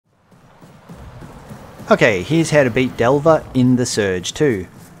Okay, here's how to beat Delver in the Surge 2.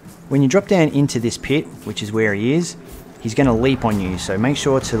 When you drop down into this pit, which is where he is, he's going to leap on you, so make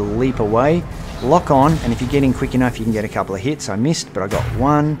sure to leap away, lock on, and if you're getting quick enough you can get a couple of hits. I missed, but I got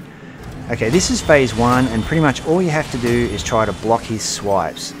one. Okay, this is phase 1, and pretty much all you have to do is try to block his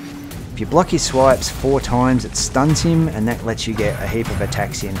swipes. If you block his swipes 4 times, it stuns him, and that lets you get a heap of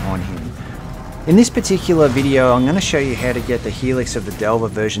attacks in on him. In this particular video, I'm going to show you how to get the Helix of the Delver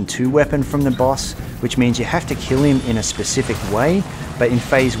version 2 weapon from the boss, which means you have to kill him in a specific way, but in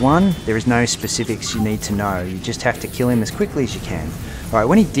phase 1, there is no specifics you need to know. You just have to kill him as quickly as you can. Alright,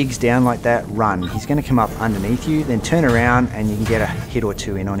 when he digs down like that, run. He's going to come up underneath you, then turn around and you can get a hit or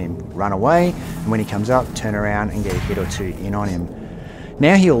 2 in on him. Run away, and when he comes up, turn around and get a hit or 2 in on him.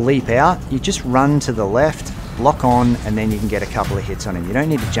 Now he'll leap out, you just run to the left, lock on, and then you can get a couple of hits on him. You don't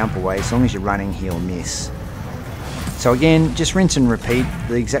need to jump away, as long as you're running he'll miss. So again, just rinse and repeat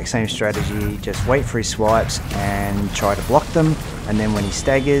the exact same strategy. Just wait for his swipes and try to block them, and then when he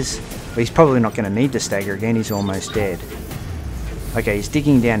staggers, well, he's probably not going to need to stagger again, he's almost dead. Okay, he's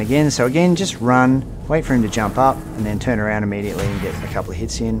digging down again, so again just run, wait for him to jump up, and then turn around immediately and get a couple of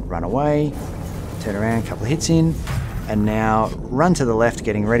hits in, run away, turn around, a couple of hits in, and now run to the left,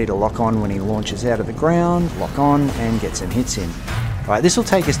 getting ready to lock on when he launches out of the ground, lock on and get some hits in. Right, this will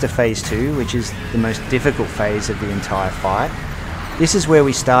take us to phase 2, which is the most difficult phase of the entire fight. This is where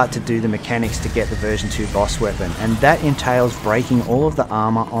we start to do the mechanics to get the version 2 boss weapon, and that entails breaking all of the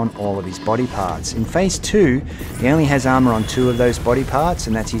armor on all of his body parts. In phase 2, he only has armor on 2 of those body parts,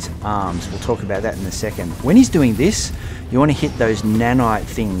 and that's his arms. We'll talk about that in a second. When he's doing this, you want to hit those nanite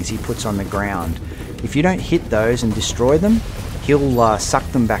things he puts on the ground. If you don't hit those and destroy them, he'll suck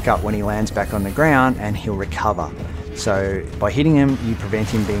them back up when he lands back on the ground, and he'll recover. So by hitting him, you prevent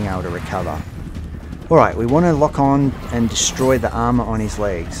him being able to recover. Alright, we want to lock on and destroy the armor on his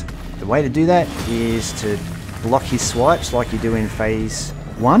legs. The way to do that is to block his swipes like you do in phase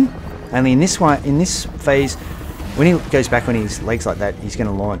 1. Only in this phase, when he goes back on his legs like that, he's going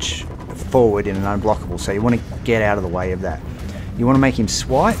to launch forward in an unblockable, so you want to get out of the way of that. You want to make him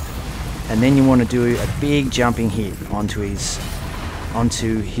swipe, and then you want to do a big jumping hit onto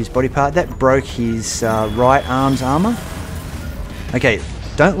his body part. That broke his right arm's armor. Okay,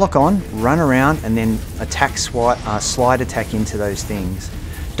 don't lock on, run around, and then attack slide attack into those things.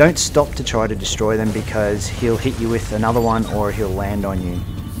 Don't stop to try to destroy them, because he'll hit you with another one or he'll land on you.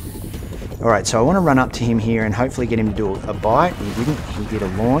 Alright, so I want to run up to him here and hopefully get him to do a bite. He didn't, he did a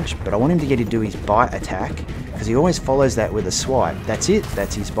launch, but I want him to get to do his bite attack, because he always follows that with a swipe. That's it,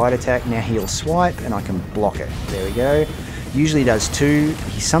 that's his bite attack. Now he'll swipe and I can block it. There we go. Usually does 2.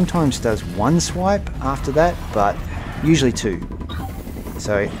 He sometimes does 1 swipe after that, but usually 2.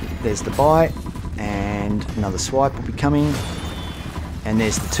 So there's the bite, and another swipe will be coming, and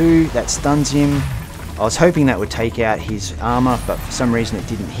there's the 2, that stuns him. I was hoping that would take out his armor, but for some reason it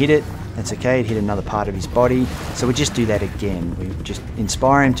didn't hit it. That's okay, it hit another part of his body, so we just do that again. We just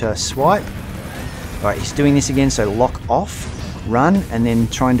inspire him to swipe. Alright, he's doing this again, so lock off, run, and then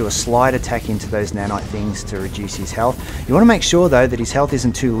try and do a slide attack into those nanite things to reduce his health. You want to make sure though that his health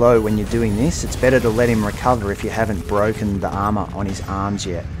isn't too low when you're doing this. It's better to let him recover if you haven't broken the armor on his arms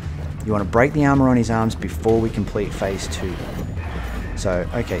yet. You want to break the armor on his arms before we complete phase 2. So,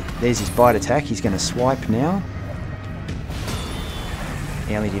 okay, there's his bite attack. He's going to swipe now.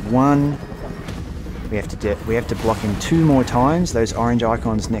 He only did 1. We have to block him 2 more times. Those orange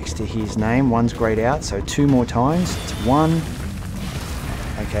icons next to his name, 1's grayed out, so 2 more times. It's 1.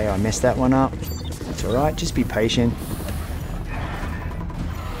 Okay, I messed that one up. It's alright, just be patient.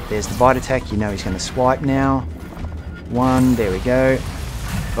 There's the bite attack, you know he's going to swipe now. 1, there we go.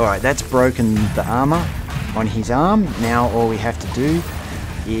 Alright, that's broken the armor on his arm. Now all we have to do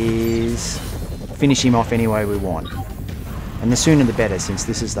is finish him off any way we want. And the sooner the better, since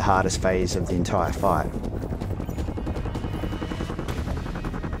this is the hardest phase of the entire fight.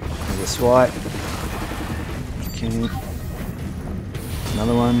 There's a swipe. Okay.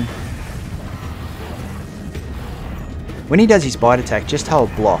 Another one. When he does his bite attack, just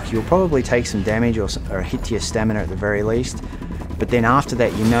hold block. You'll probably take some damage or a hit to your stamina at the very least. But then after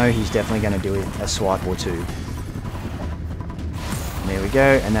that, you know he's definitely going to do a swipe or 2. There we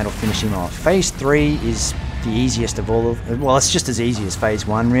go, and that'll finish him off. Phase 3 is the easiest of all of, well, it's just as easy as phase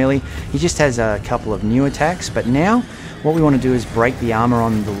 1 really. He just has a couple of new attacks, but now what we want to do is break the armor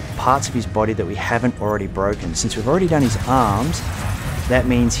on the parts of his body that we haven't already broken. Since we've already done his arms, that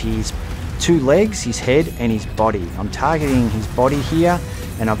means his 2 legs, his head, and his body. I'm targeting his body here,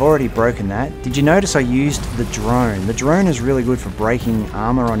 and I've already broken that. Did you notice I used the drone? The drone is really good for breaking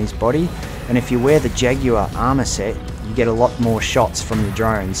armor on his body, and if you wear the Jaguar armor set, you get a lot more shots from the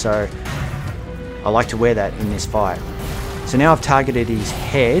drone. So I like to wear that in this fight. So now I've targeted his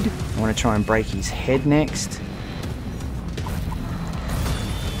head. I want to try and break his head next.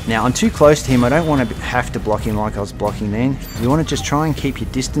 Now I'm too close to him. I don't want to have to block him like I was blocking then. You want to just try and keep your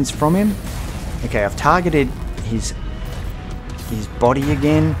distance from him. Okay, I've targeted his body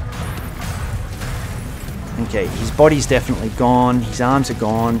again. Okay, his body's definitely gone. His arms are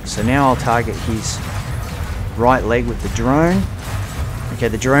gone. So now I'll target his right leg with the drone. Okay,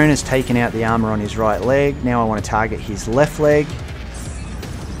 the drone has taken out the armor on his right leg. Now I want to target his left leg.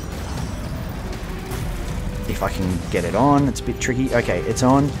 If I can get it on, it's a bit tricky. Okay, it's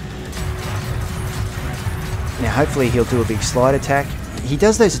on. Now hopefully he'll do a big slide attack. He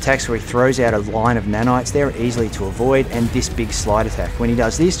does those attacks where he throws out a line of nanites. They're easily to avoid, and this big slide attack. When he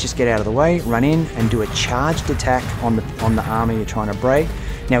does this, just get out of the way, run in and do a charged attack on the armor you're trying to break.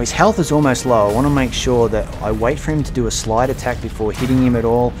 Now his health is almost low. I want to make sure that I wait for him to do a slide attack before hitting him at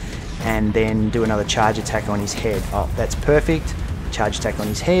all, and then do another charge attack on his head. Oh, that's perfect. Charge attack on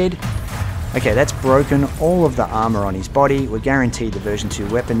his head. Okay, that's broken all of the armor on his body. We're guaranteed the version 2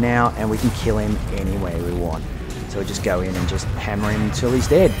 weapon now, and we can kill him any way we want. So we'll just go in and just hammer him until he's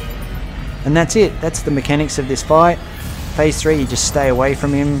dead. And that's it. That's the mechanics of this fight. Phase 3, you just stay away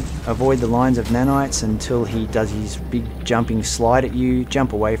from him, avoid the lines of nanites until he does his big jumping slide at you,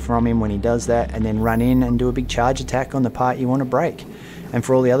 jump away from him when he does that, and then run in and do a big charge attack on the part you want to break. And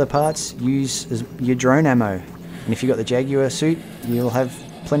for all the other parts, use your drone ammo. And if you've got the Jaguar suit, you'll have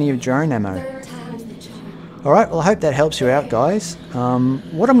plenty of drone ammo. Alright, well I hope that helps you out, guys.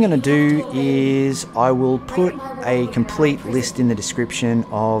 What I'm going to do is I will put a complete list in the description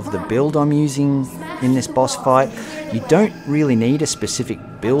of the build I'm using in this boss fight. You don't really need a specific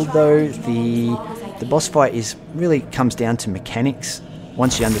build though. The boss fight really comes down to mechanics.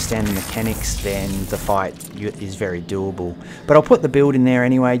 Once you understand the mechanics, then the fight is very doable. But I'll put the build in there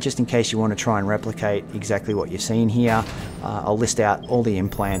anyway, just in case you want to try and replicate exactly what you've seen here. I'll list out all the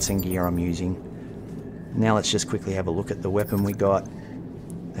implants and gear I'm using. Now let's just quickly have a look at the weapon we got.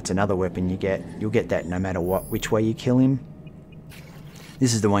 That's another weapon you get. You'll get that no matter which way you kill him.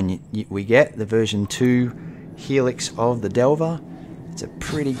 This is the one we get, the version 2 Helix of the Delver. It's a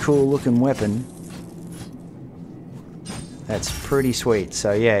pretty cool looking weapon. That's pretty sweet.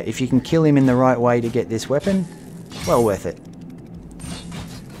 So yeah, if you can kill him in the right way to get this weapon, well worth it.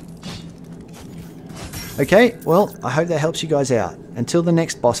 Okay, well, I hope that helps you guys out. Until the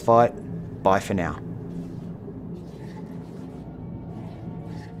next boss fight, bye for now.